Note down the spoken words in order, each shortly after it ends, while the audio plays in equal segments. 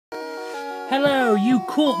Hello, you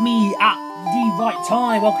caught me at the right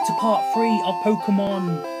time. Welcome to part 3 of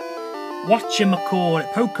Pokemon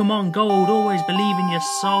Whatchamacallit. Pokemon Gold, always believe in your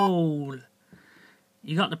soul.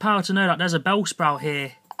 You got the power to know that there's a Bellsprout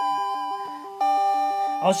here.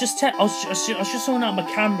 I was just sorting out my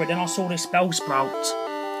camera, then I saw this Bellsprout.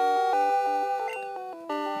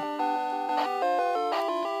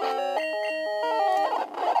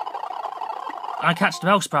 I catch the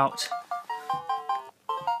Bellsprout.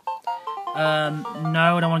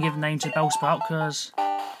 No, I don't want to give the name to Bellsprout because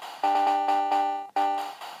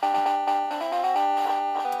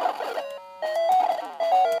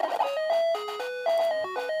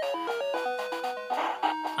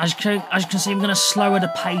as you can see, I'm going to slower the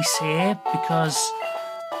pace here because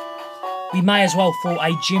we may as well for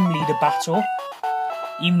a gym leader battle,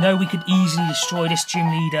 even though we could easily destroy this gym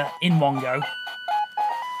leader in one go.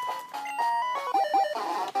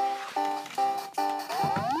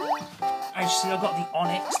 As you see, I've got the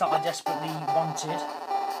Onyx that I desperately wanted.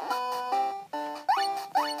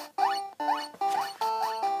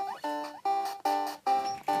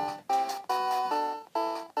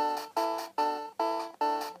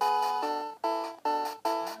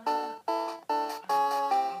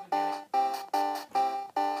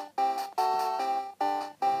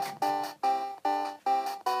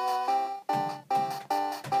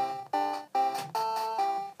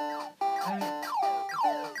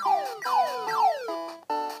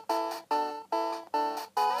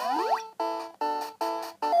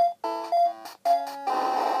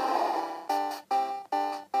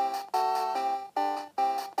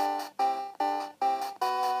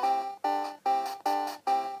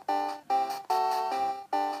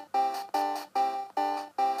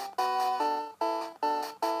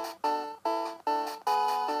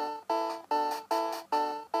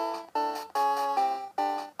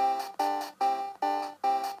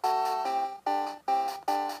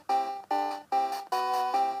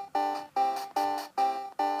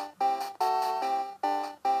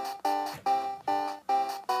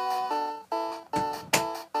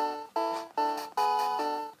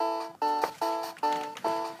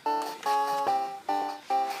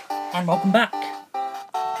 And welcome back.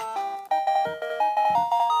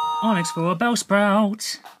 Onyx for a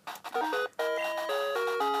Bellsprout.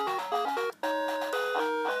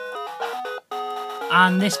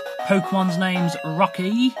 And this Pokemon's name's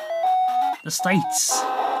Rocky. The state's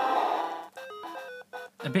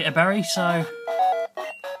a bit of berry, so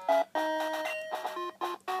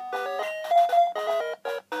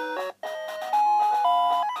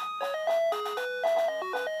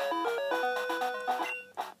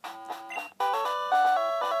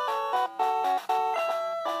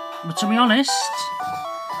but to be honest,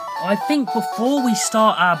 I think before we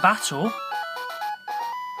start our battle,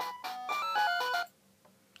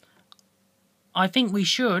 I think we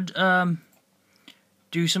should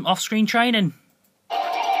do some off-screen training.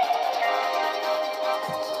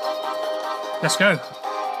 Let's go.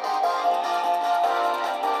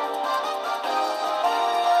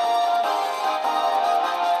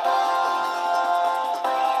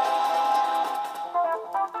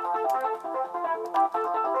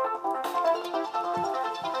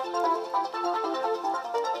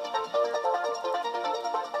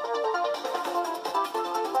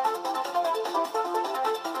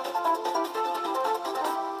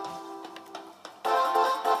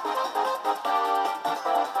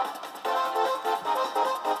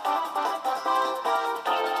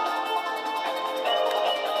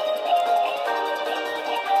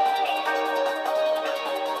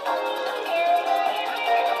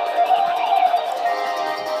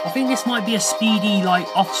 I think this might be a Speedy, like,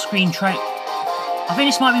 off-screen train. I think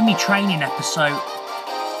this might be me training episode.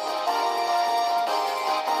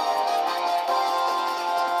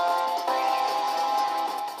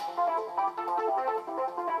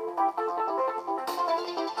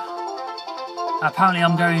 Apparently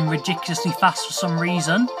I'm going ridiculously fast for some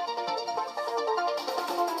reason.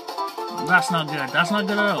 That's not good. That's not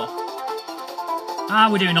good at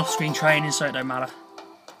all. We're doing off-screen training, so it don't matter.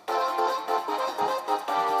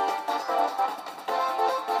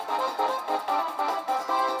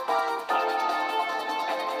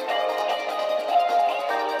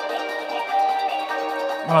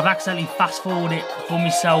 Well, I've accidentally fast-forwarded it for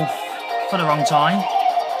myself for the wrong time.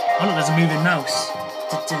 Oh look, there's a moving mouse.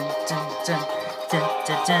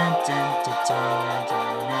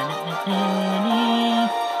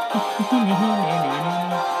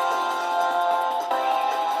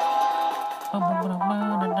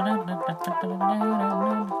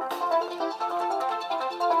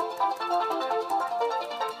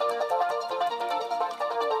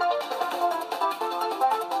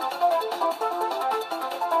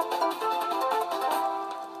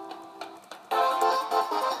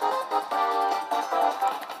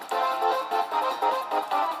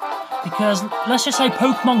 Because let's just say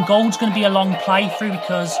Pokemon Gold's going to be a long playthrough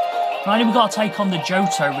because not only we've got to take on the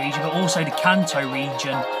Johto region, but also the Kanto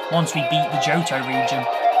region once we beat the Johto region.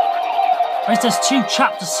 There's 2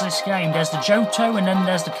 chapters to this game. There's the Johto and then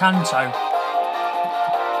there's the Kanto.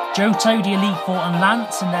 Johto, the Elite Four and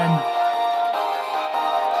Lance, and then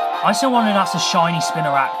I still wonder if that's a shiny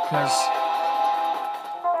Spinarak because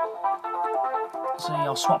see,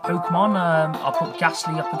 I'll swap Pokemon. I'll put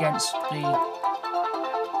Ghastly up against the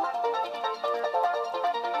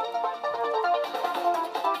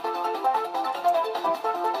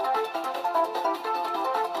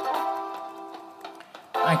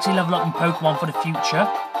actually level up my Pokemon for the future.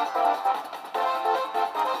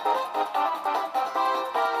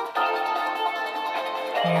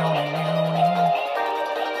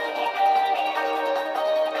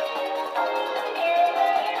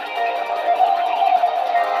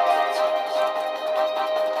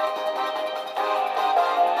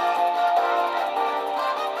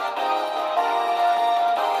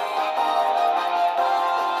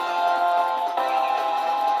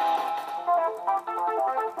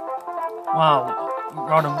 Wow,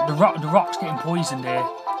 the rock's getting poisoned here.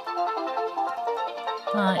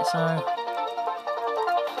 Right, so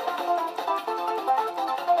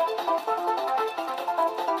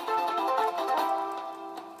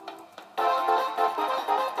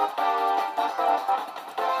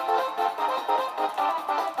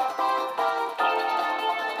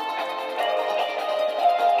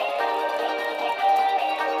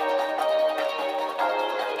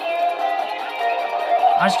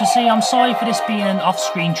as you can see, I'm sorry for this being an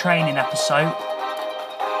off-screen training episode.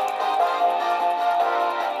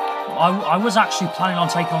 I was actually planning on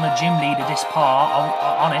taking on a gym leader this part,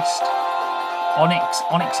 honest. Honest,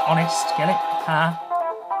 get it? Huh?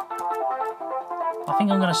 I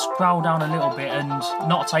think I'm going to scroll down a little bit and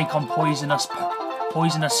not take on poisonous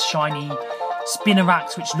shiny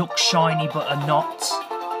Spinaraks, which look shiny but are not.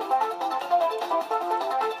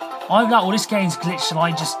 I like, well, this game's glitched and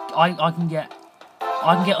I can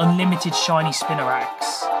get unlimited shiny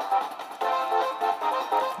Spinaraks.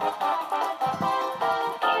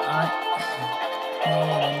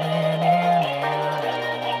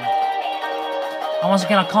 And once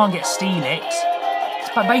again, I can't get Steelix.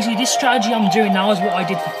 But basically, this strategy I'm doing now is what I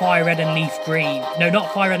did for Fire Red and Leaf Green. No,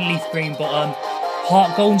 not Fire Red and Leaf Green, but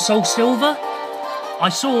Heart Gold and Soul Silver. I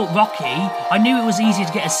saw Rocky. I knew it was easier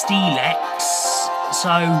to get a Steelix,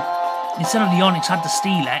 so instead of the Onix, I had the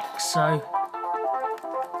Steelix. So.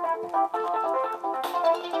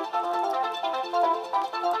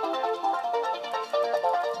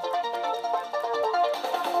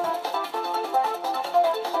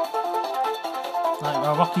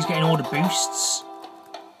 Well, Rocky's getting all the boosts.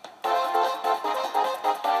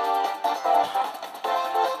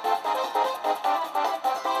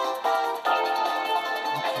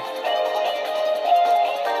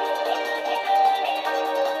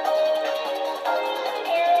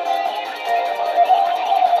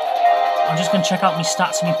 I'm just going to check out my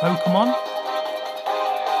stats and my Pokemon.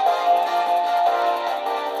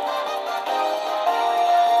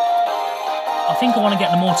 I think I want to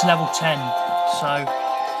get them all to level 10.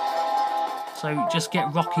 So just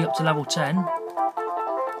get Rocky up to level 10. I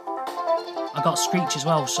got Screech as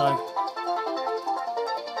well, so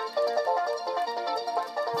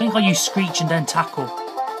I think I use Screech and then Tackle.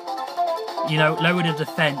 You know, lower the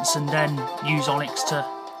defense and then use Onix to.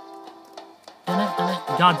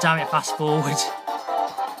 God damn it! Fast forward.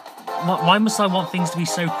 Why must I want things to be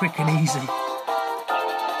so quick and easy?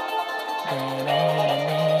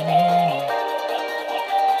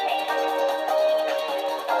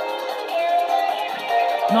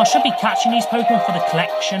 No, I should be catching these Pokemon for the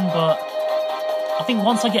collection, but I think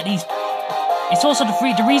once I get these... It's also the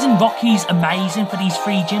reason Rocky's amazing for these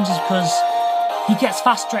free gyms is because he gets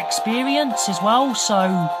faster experience as well,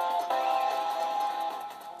 so...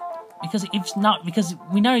 Because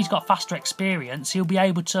we know he's got faster experience, he'll be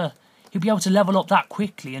able to level up that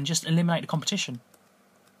quickly and just eliminate the competition.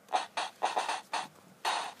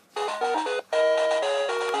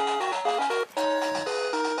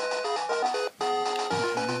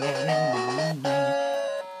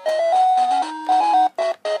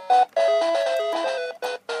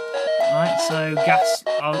 So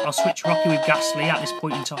I'll switch Rocky with Ghastly at this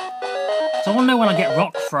point in time. So I want to know when I get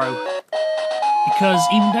Rock Throw. Because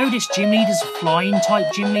even though this gym leader's a flying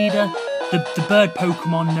type gym leader, the bird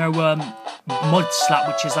Pokemon know Mud Slap,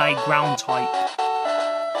 which is a ground type.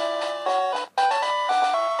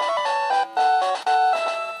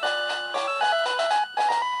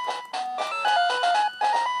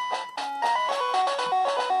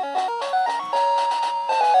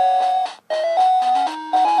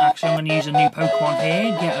 Actually, I'm going to use a new Pokemon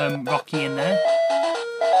here, get Rocky in there.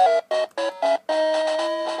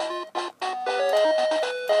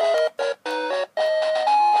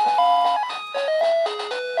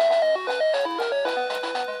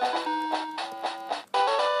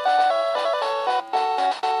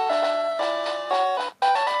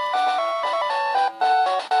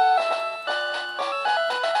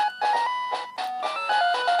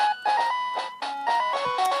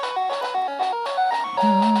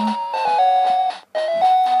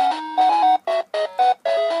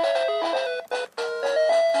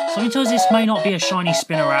 Something tells us this may not be a shiny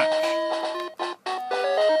Spinarak.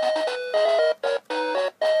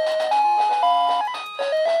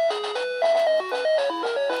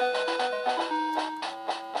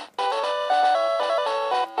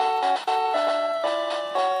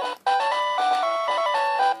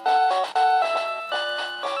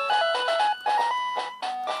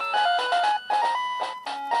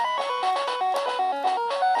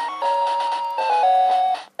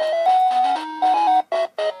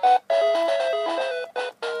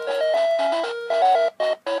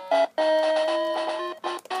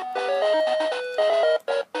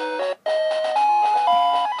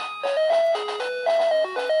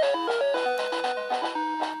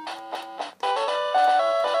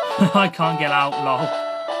 I can't get out, lol.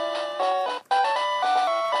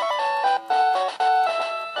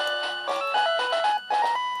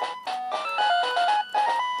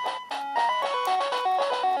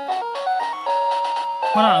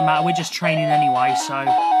 Well, that don't matter, we're just training anyway, so...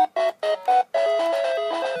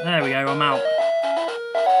 There we go, I'm out.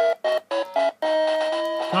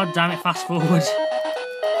 God damn it, fast forward.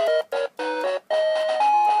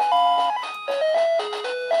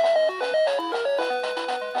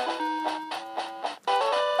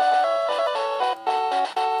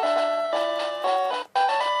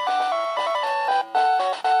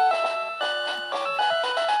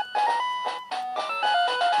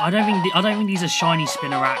 I don't think these are shiny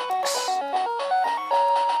Spinaraks.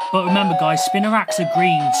 But remember, guys, Spinaraks are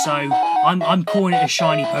green, so I'm calling it a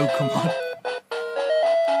shiny Pokemon.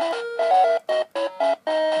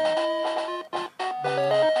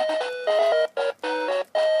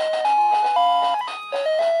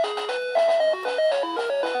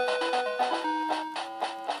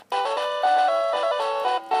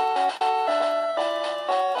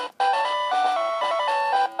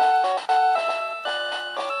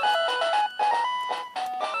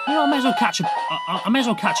 You know, I may as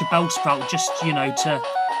well catch a Bellsprout just, you know, to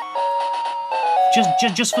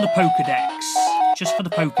just for the Pokedex, just for the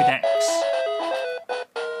Pokedex.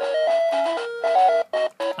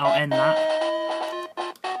 I'll end that.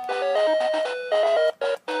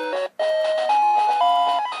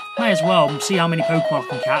 May as well see how many Pokemon I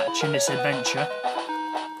can catch in this adventure.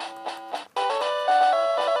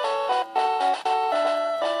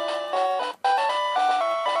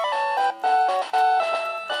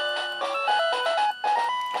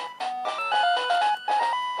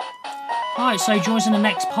 Right, so join us in the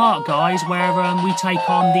next part, guys, where we take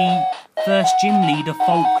on the first gym leader,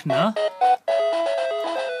 Faulkner.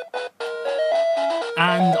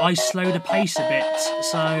 And I slow the pace a bit,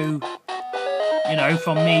 so, you know,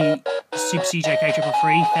 from me, Super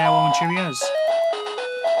CJK333, farewell and cheerios.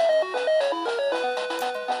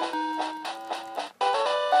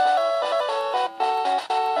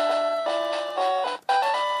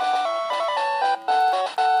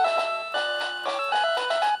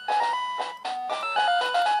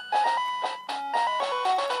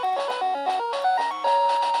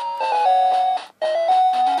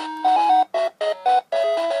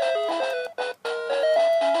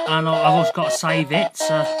 And I've also got to save it,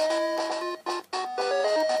 so...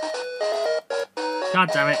 God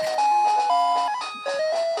damn it.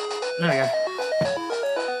 There we go.